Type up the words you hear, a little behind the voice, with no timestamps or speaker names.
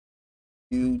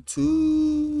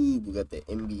YouTube, we got the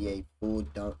NBA full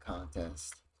dunk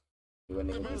contest. We're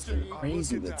gonna go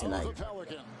crazy with tonight.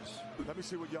 Let me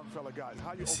see what young fella got.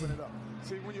 How you open it up?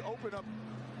 See, when you open up,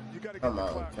 you gotta get Come the on,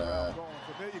 clock God. going.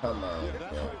 So there you Come go. on, Yeah,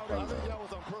 yeah, come on.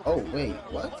 Oh wait,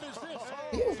 what?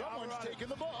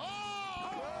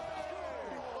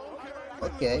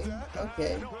 Okay,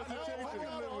 okay.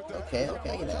 Okay, I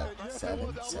get that.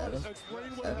 Seven.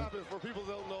 For people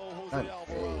that don't know Jose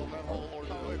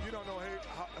Alvarado. If you don't know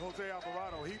Jose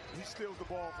Alvarado, he steals the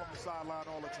ball from the sideline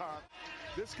all the time.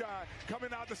 This guy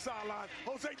coming out the sideline,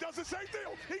 Jose does the same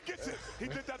deal. He gets it. He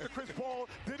did that to Chris Paul,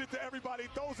 did it to everybody,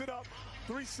 throws it up,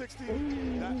 360.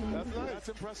 That's nice. That's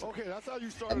impressive. Okay, that's how you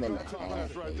start a dunk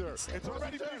contest right there. It's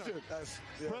already decent.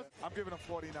 I'm giving him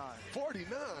 49.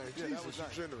 49? Yeah, that was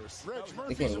nice. Generous. Reg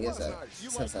Murphy, You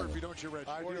like Murphy, don't you, Reg?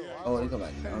 I do. Oh, you come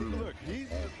on. Look, he's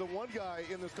the one guy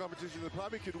in this competition that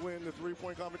probably could win the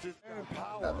three-point competition. And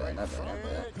power. Not bad.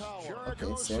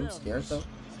 Okay, Sims, Jericho.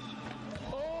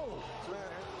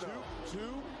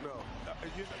 No.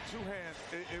 Two hands.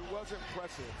 It was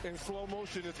impressive. In slow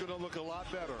motion, it's going to look a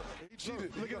lot better. He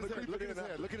cheated. Look at his head. Look at his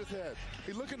head. Look at his head.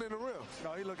 He's looking in the rim.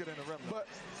 No, he's looking in the rim. But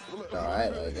look. All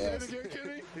right, I guess.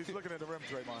 He's looking in the rim,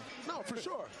 Draymond. No, for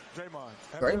sure. Draymond.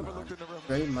 Have you ever looked in the rim?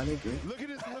 Great money, good. Look at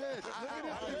his head.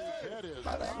 Look at his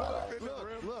head.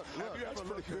 Look. Have you ever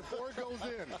looked before it goes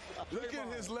in? Look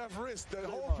at his left wrist. The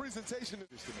whole presentation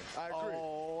is to me. I agree.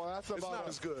 Oh, that's about. It's not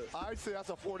as good. I'd say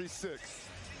that's a 46.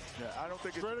 Yeah, I don't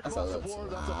think straight it's across the board.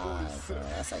 That's a 46.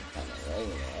 That's like kind of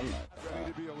regular.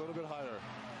 Ready to be a little bit higher.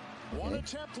 One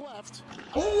attempt left.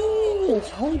 Oh,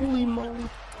 holy moly!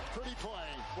 Pretty play.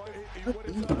 What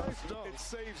it does, it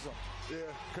saves him.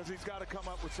 Yeah, because he's got to come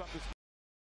up with something.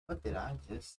 What did I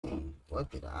just see? What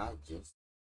did I just?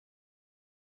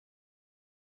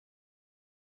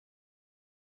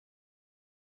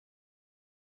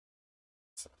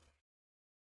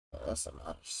 That's some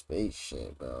outer space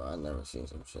shit, bro. I never seen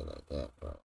some shit like that,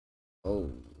 bro.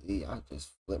 Holy, I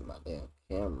just flipped my damn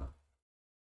camera.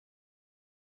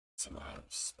 Some outer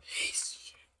space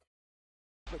shit.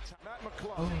 But Matt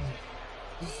McClung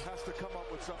has to come up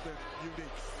with something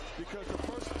unique. Because the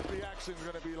first reaction is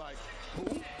going to be like,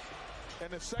 who?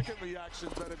 And the second reaction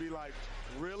is going to be like,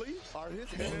 really? Are his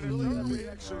and then the third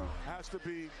reaction has to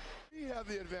be, we have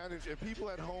the advantage, and people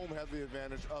at home have the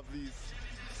advantage of these.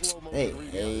 Hey,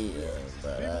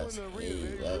 but that's straight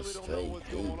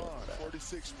 46.0.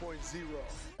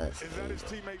 Is that his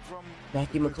teammate from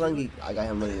Mackie McClungy? I got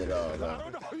him winning it all. I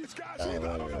don't know these guys. I don't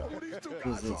know who these two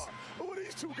guys are. Who are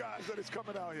these two guys that is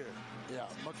coming out here? Yeah,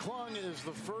 McClung is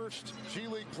the first G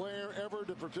League player ever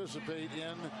to participate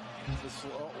in the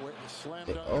slam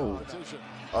dunk competition.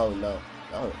 Oh no!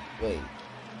 Oh wait.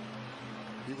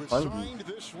 He was signed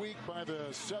this week by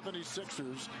the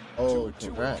 76ers to a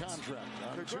two-year contract.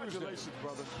 Congratulations,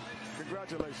 brother.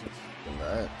 Congratulations.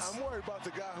 Congrats. I'm worried about the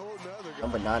guy holding the other guy.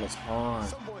 Number 9 is hard.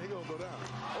 Some point he gonna go down.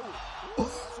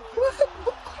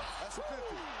 That's a 50.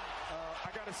 I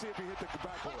gotta see if he hit the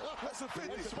backboard. That's a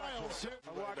 50.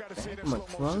 Well, I gotta see it in slow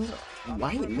motion.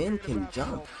 White men can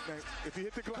jump. If he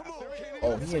hit the glass,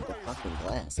 oh, he hit the fucking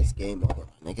glass. It's game over,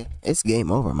 my nigga. It's game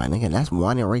over, my nigga. That's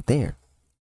one right there.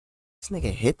 This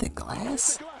nigga hit the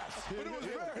glass?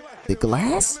 The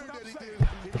glass?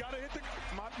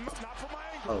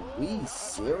 Are we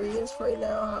serious right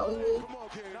now, Hollywood?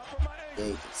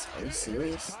 Vegas, are you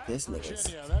serious? This nigga's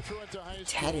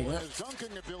tatted up.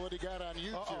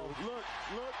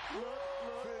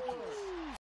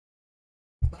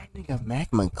 My nigga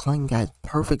Mac McClung got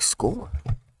perfect score.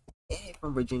 Yeah,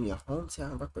 from Virginia,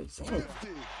 hometown representative.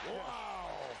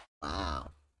 Wow.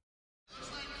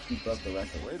 He broke the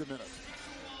record. Wait a minute.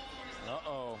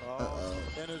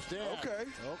 And his dad. Okay,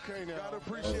 now. Gotta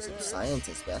appreciate some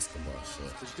scientist basketball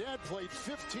shit. His dad played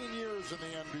 15 years in the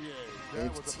NBA.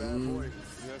 Dad was a bad boy.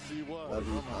 Yes, he was. Love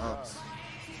you, Pops.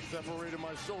 Separated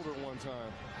my shoulder one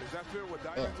time. Is that filled with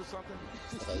diamonds or something?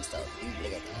 They start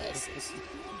eating at glasses.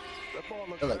 That ball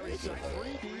looks like very big.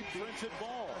 3D printed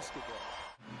ball.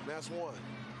 That's one.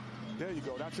 There you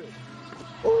go. That's it.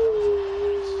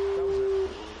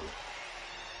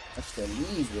 Touch the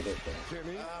knees with it,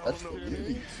 though. Touch the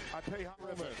knees. I pay I'd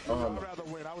rather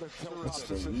win. I would have told Pops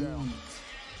to sit down.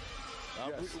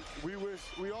 Yes. We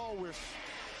all wish,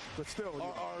 but still,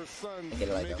 our son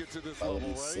like make it to this level,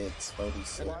 right?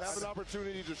 46. And I have an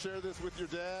opportunity to share this with your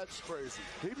dad. It's crazy.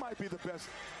 He might be the best.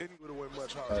 He would have went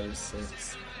much harder.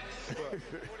 36. But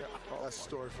that's a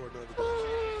story for another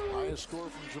day. Highest score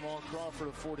from Jamal Crawford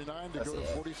of 49 to go to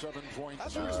 47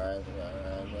 points. All right,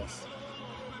 yes.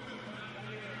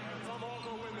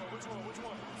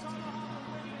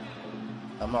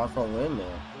 I'm off on win,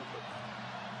 man.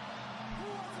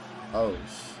 Oh,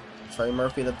 Trey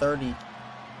Murphy to 30.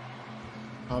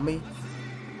 Homie.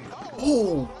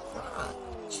 Oh, God.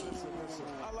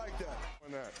 I like that.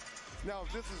 Now,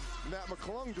 if this is Matt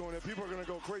McClung doing it, people are going to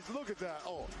go crazy. Look at that.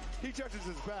 Oh, he touches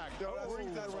his back.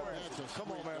 Brings that around.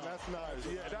 Come on, man. That's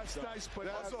nice. Yeah, that's nice, but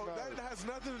also, that has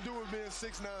nothing to do with being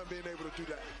 6'9", being able to do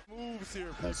that. Moves here,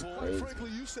 That's people. crazy. Frankly,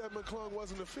 you said McClung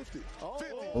wasn't a 50. 50,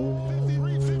 Oh.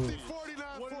 53, 50, 49,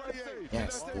 48.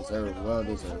 Yes, deserved. Well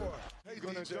deserved. He's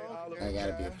going to dunk. I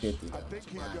gotta be a 50 though. I think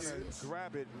he's going to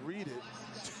grab it, read it,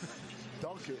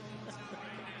 dunk it.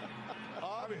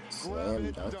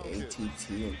 Slam dunk, ATT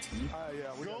and T.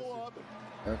 Go up,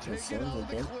 Erickson take it out of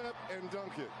the again. clip, and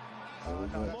dunk it.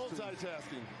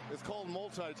 Multitasking. It's called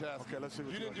multitasking. Okay, let's see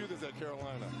what you didn't do this at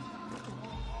Carolina.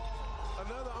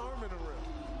 Another arm in the rim.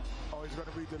 Oh, he's going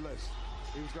to read the list.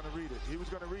 He was going to read it. He was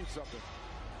going to read something.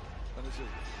 Let me see. Let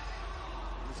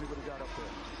me see what he got up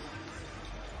there.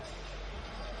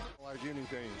 Like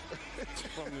anything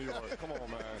from New York. Come on,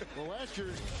 man. Well, last year,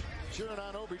 cheering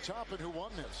on Obi Toppin, who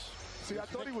won this. See, I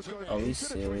thought he was going to. Oh, he's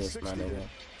serious, my nigga.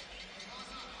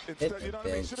 Instead, you know what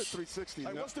I mean? Should have 360.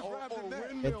 Hey, what's the grab in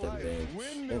that? Hit the bench.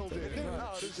 Windmill Hit the did it. bench. No,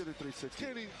 He should have 360.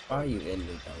 Kenny. Why are you in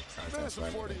the dunk contest, my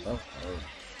nigga? Go home.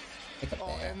 Take a Oh,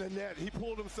 bath. and the net. He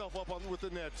pulled himself up on with the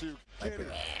net, too. Kenny.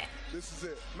 This is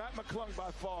it. Matt McClung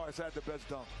by far has had the best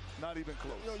dunk. Not even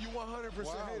close. No, you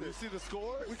 100% hate it. You see the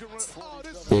score? We can run. Oh,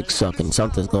 this Big sucking.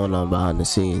 Something's going on behind the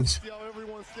scenes. See how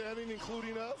everyone's standing,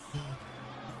 including us?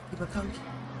 Keep it coming. Hey,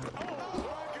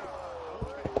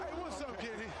 what's up,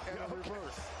 Kenny? And a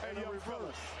reverse. Hey,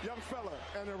 young fella.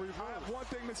 And a reverse. I have one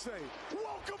thing to say.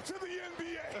 Welcome to the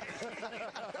NBA.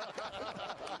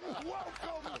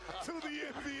 Welcome to the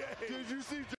NBA. Did you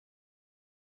see?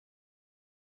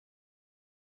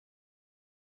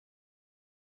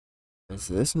 Is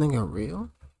this nigga real?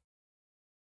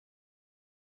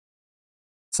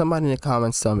 Somebody in the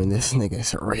comments tell me this nigga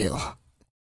is real.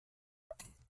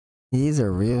 He's a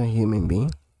real human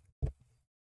being.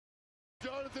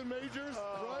 Jonathan Majors,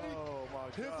 right? Oh, my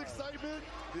God. His excitement?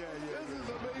 Yeah. This is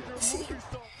a major movie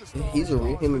star. He's a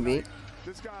real human being.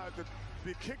 This guy,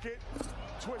 the kick it,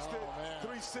 twist it,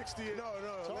 360 it. No.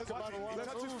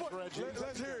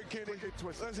 Let's hear it, Kenny.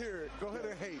 Let's hear it. Go ahead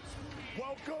and hate.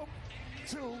 Welcome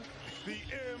to the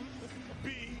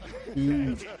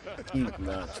He's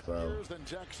nuts, bro. Years than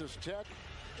Texas Tech.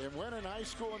 And when in high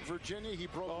school in Virginia, he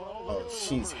broke Oh,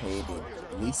 she's hated.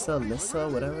 Lisa,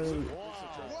 whatever.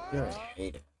 You're a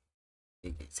hater.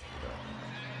 Biggest hater.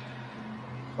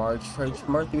 Marge Church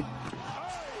Murphy.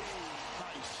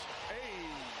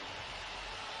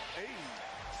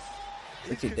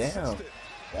 Take it down.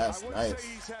 That's nice.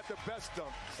 He's had the best dunk.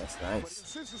 That's nice.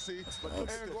 Consistency. But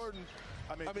Aaron Gordon.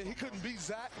 I mean, he couldn't beat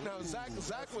Zach. Now, Zach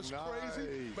was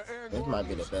crazy. But Aaron This Gordon might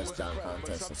be the best dunk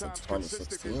contest since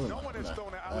 2016. No one has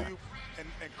thrown an alley-oop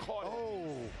and caught it.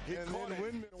 Oh, He and caught then it.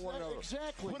 windmill one another.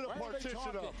 Exactly. Put a Why are they partition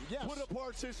talking? up. Yes. Put a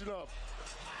partition up.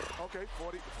 Okay,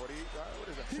 40, 48. What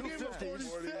is that? He gave him 250.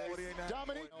 46. 48 and a half.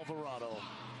 Dominique Alvarado.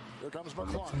 Here comes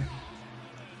McClung.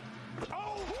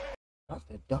 Oh, Not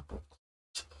the double.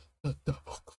 The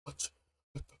double clutch.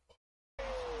 yes.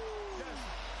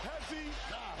 Hezzy.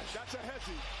 That's a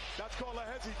Hezzy. That's called a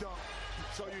Hezzy dunk.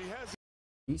 So you Hezzy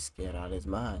He's scared out of his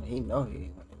mind. He know he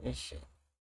ain't winning this shit.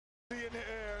 in the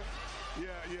air.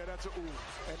 Yeah, that's a ooh.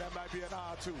 And that might be an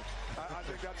ah, too. I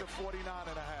think that's a 49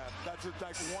 and a half. That's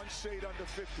like one shade under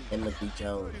 50. Timothy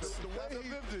Jones.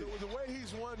 The way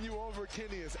he's won you over,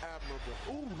 Kenny, is admirable.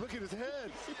 Ooh, look at his head.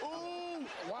 Ooh,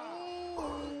 wow.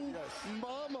 Ooh, yes.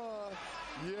 Mama.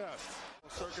 Yes.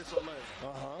 Circus Olay.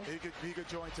 He could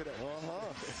join today.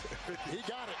 He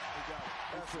got it.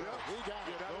 That's it. He got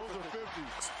it. Those are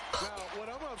 50s. Now, what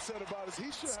I'm upset about is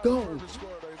he should have go. a perfect score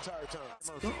the entire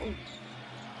time.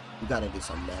 You gotta do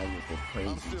some magical,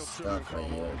 crazy stuff right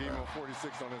here, Game bro. on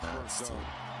 46 on his That's first dunk.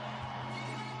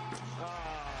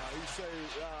 He saved.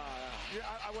 Yeah,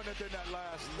 I wouldn't have done that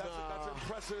last. That's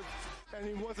impressive. And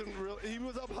he wasn't real. He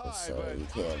was up high, So but you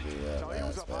can't do that. No, he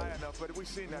was last, up high man. enough, but we've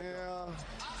seen that. yeah.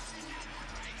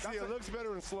 See, it looks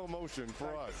better in slow motion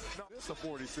for us. No. This is a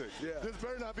 46. Yeah. This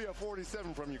better not be a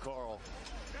 47 from you, Carl.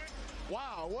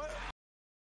 Wow, what?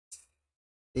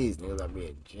 These niggas are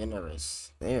being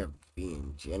generous. They're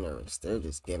being generous. They're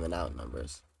just giving out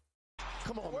numbers.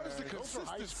 Come on, Where's man. the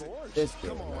consistency? Just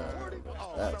giving Come on, out man. numbers.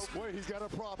 Oh, That's wait, he's got a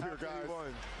prop here, guys.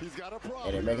 He's got a prop.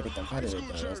 and they're making it here. competitive, High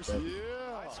though. school That's jersey. good.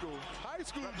 Yeah. High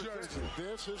school jersey.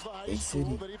 This is the high Big school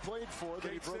city. that he played for, that he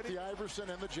Big broke city. the Iverson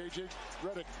and the J.J.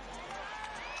 Redick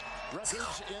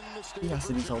records in the state He of has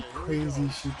to do some Virginia. crazy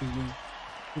shit to win.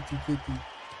 50-50.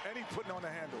 And he's putting on the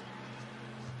handle.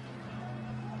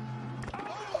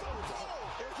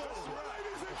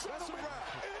 That's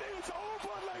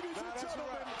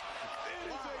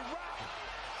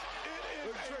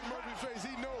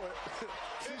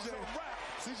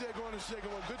just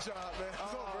shaking one. Good job, man. It's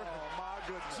over. Oh, my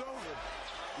goodness. It's over.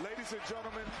 Ladies and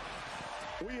gentlemen,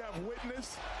 we have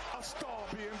witnessed a star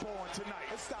being born tonight.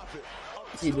 Let's stop it. How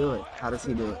does he do it? How does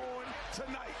he do it?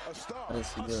 Tonight. A star. How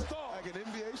does he do it? Like an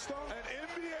NBA star? An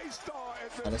NBA star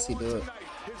has been How does he born do it? tonight.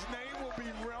 His name will be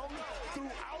realmed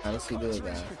throughout How does he do it, the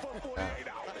guys? country for 48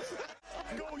 hours.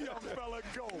 Go, young fella,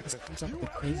 go. Comes up You with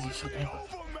the have crazy won shit me ever.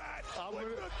 over, Matt.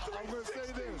 I'm gonna say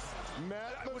this.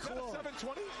 Matt McClung.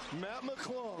 720? Matt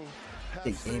McClung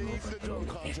Big has game saved over. the dunk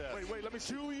contest. Wait, let me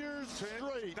see. 2 years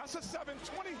straight. That's a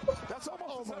 720. That's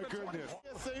almost Oh a my 720. goodness. He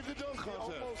has saved the dunk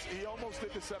contest. He almost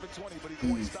did the 720, but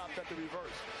he stopped at the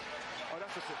reverse. Oh,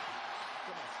 that's a 6.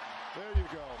 Come on. There you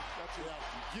go. That's it.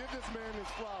 Give this man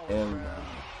his flowers, Damn, man.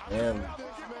 damn.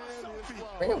 Give this man his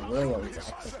flowers. Brandon Williams,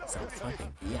 I think, is a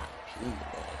fucking VIP,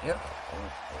 man. Yeah.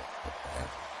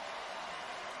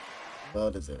 Well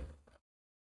deserved.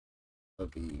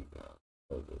 Okay, bro.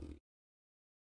 Totally.